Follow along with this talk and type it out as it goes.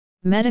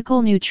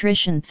Medical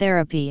nutrition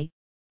therapy,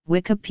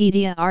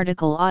 Wikipedia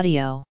article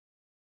audio.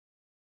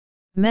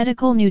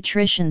 Medical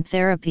nutrition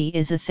therapy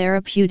is a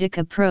therapeutic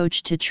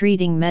approach to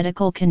treating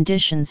medical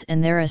conditions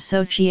and their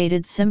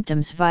associated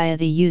symptoms via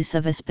the use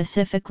of a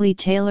specifically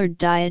tailored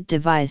diet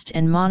devised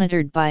and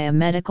monitored by a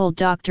medical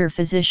doctor,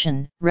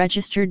 physician,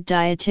 registered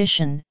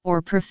dietitian,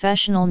 or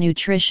professional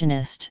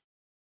nutritionist.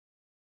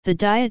 The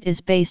diet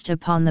is based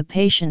upon the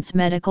patient's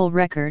medical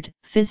record,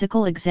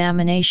 physical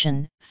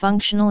examination,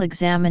 functional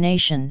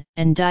examination,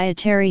 and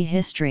dietary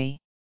history.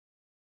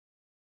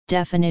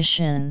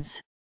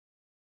 Definitions: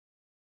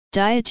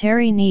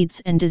 dietary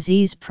needs and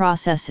disease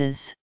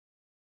processes.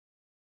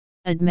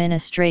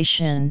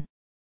 Administration.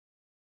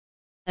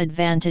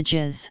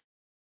 Advantages.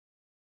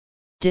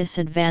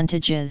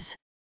 Disadvantages.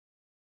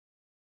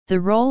 The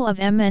role of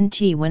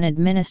MNT when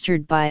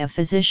administered by a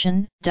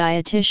physician,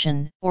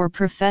 dietitian, or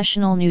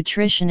professional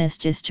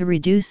nutritionist is to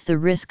reduce the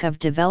risk of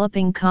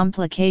developing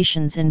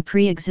complications in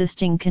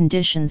pre-existing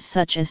conditions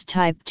such as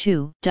type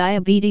 2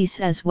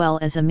 diabetes, as well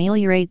as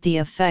ameliorate the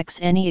effects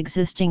any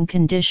existing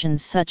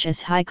conditions such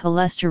as high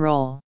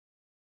cholesterol.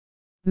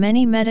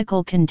 Many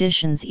medical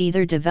conditions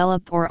either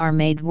develop or are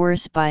made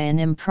worse by an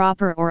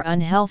improper or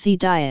unhealthy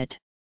diet.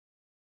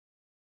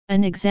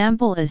 An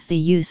example is the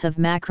use of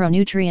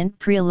macronutrient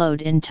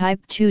preload in type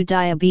 2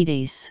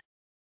 diabetes.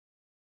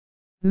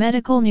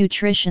 Medical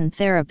nutrition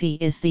therapy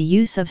is the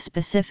use of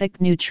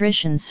specific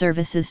nutrition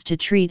services to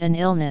treat an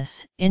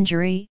illness,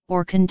 injury,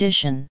 or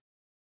condition.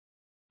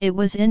 It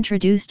was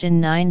introduced in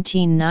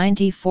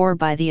 1994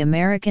 by the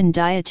American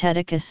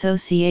Dietetic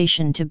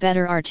Association to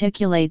better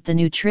articulate the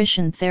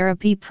nutrition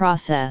therapy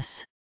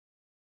process.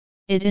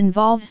 It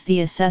involves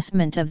the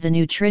assessment of the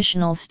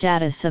nutritional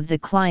status of the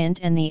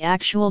client and the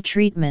actual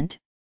treatment,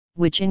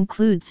 which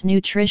includes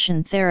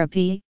nutrition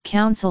therapy,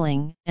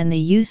 counseling, and the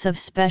use of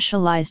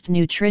specialized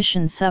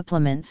nutrition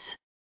supplements.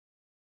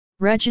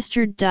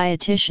 Registered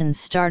dietitians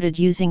started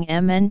using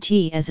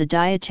MNT as a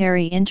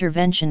dietary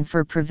intervention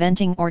for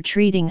preventing or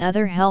treating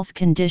other health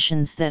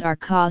conditions that are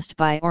caused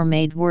by or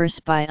made worse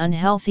by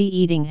unhealthy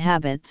eating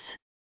habits.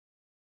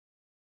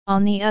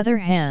 On the other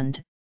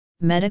hand,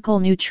 medical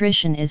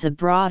nutrition is a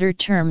broader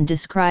term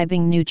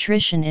describing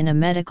nutrition in a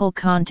medical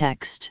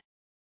context.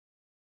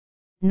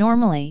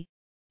 Normally,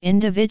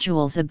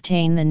 individuals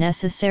obtain the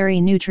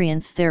necessary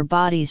nutrients their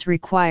bodies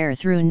require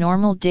through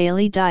normal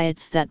daily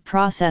diets that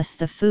process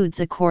the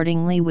foods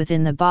accordingly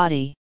within the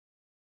body.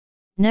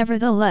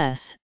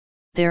 Nevertheless,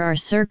 there are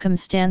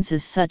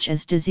circumstances such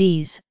as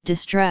disease,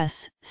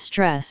 distress,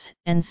 stress,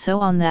 and so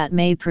on that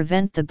may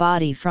prevent the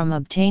body from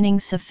obtaining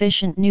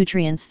sufficient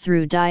nutrients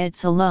through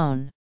diets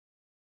alone.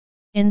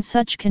 In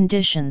such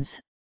conditions,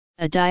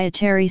 a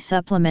dietary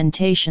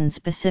supplementation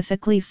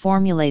specifically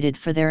formulated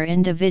for their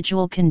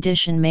individual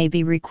condition may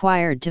be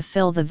required to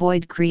fill the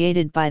void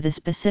created by the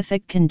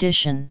specific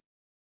condition.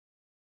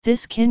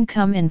 This can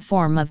come in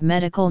form of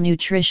medical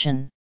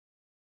nutrition.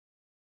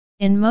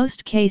 In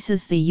most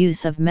cases, the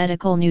use of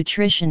medical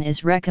nutrition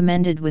is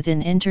recommended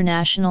within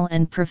international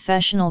and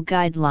professional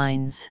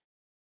guidelines.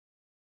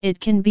 It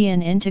can be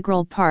an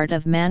integral part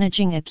of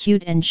managing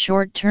acute and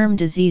short-term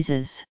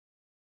diseases.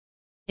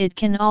 It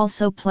can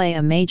also play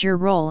a major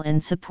role in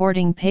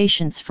supporting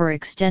patients for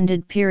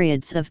extended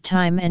periods of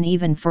time and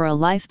even for a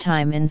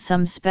lifetime in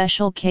some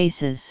special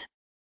cases.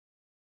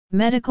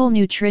 Medical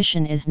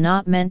nutrition is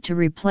not meant to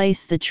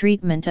replace the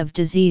treatment of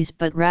disease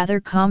but rather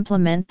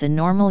complement the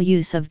normal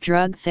use of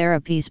drug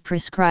therapies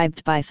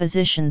prescribed by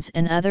physicians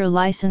and other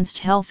licensed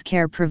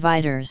healthcare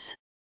providers.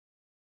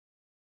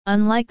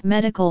 Unlike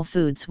medical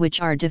foods, which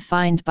are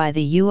defined by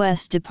the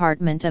U.S.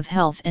 Department of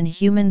Health and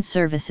Human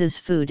Services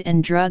Food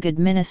and Drug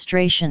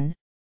Administration,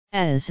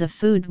 as a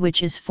food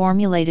which is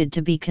formulated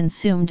to be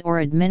consumed or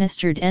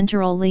administered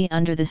enterally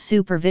under the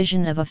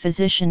supervision of a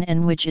physician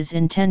and which is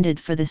intended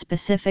for the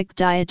specific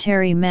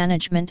dietary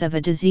management of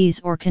a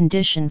disease or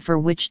condition for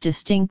which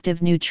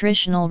distinctive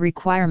nutritional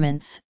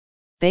requirements,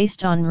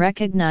 based on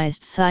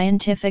recognized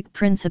scientific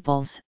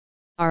principles,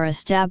 are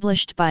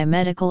established by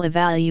medical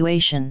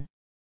evaluation.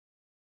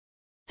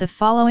 The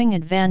following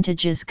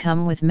advantages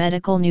come with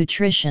medical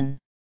nutrition.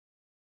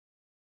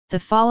 The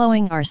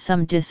following are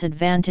some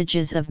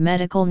disadvantages of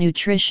medical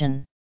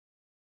nutrition.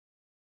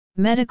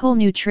 Medical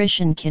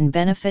nutrition can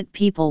benefit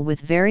people with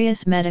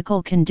various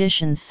medical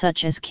conditions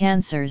such as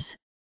cancers,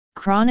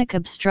 chronic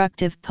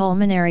obstructive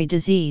pulmonary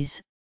disease,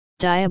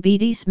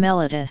 diabetes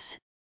mellitus,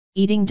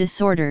 eating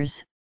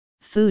disorders,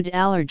 food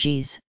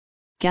allergies,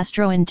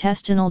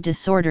 gastrointestinal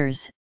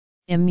disorders,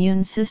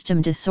 immune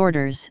system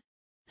disorders,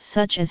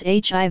 such as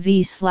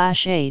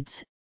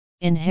HIV/AIDS,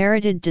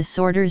 inherited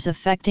disorders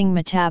affecting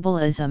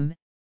metabolism,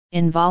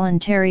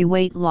 involuntary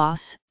weight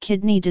loss,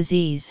 kidney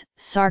disease,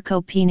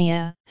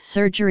 sarcopenia,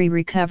 surgery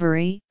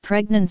recovery,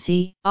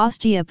 pregnancy,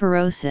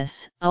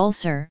 osteoporosis,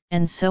 ulcer,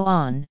 and so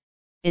on.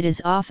 It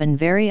is often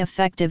very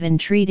effective in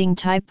treating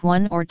type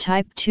 1 or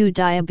type 2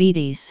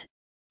 diabetes.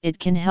 It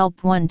can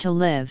help one to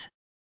live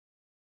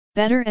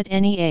better at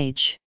any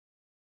age.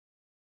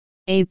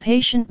 A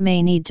patient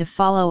may need to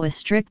follow a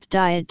strict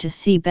diet to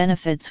see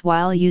benefits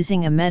while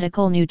using a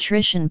medical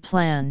nutrition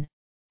plan.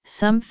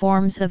 Some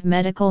forms of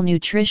medical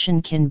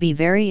nutrition can be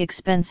very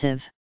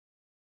expensive.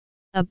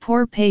 A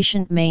poor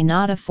patient may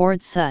not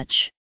afford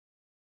such.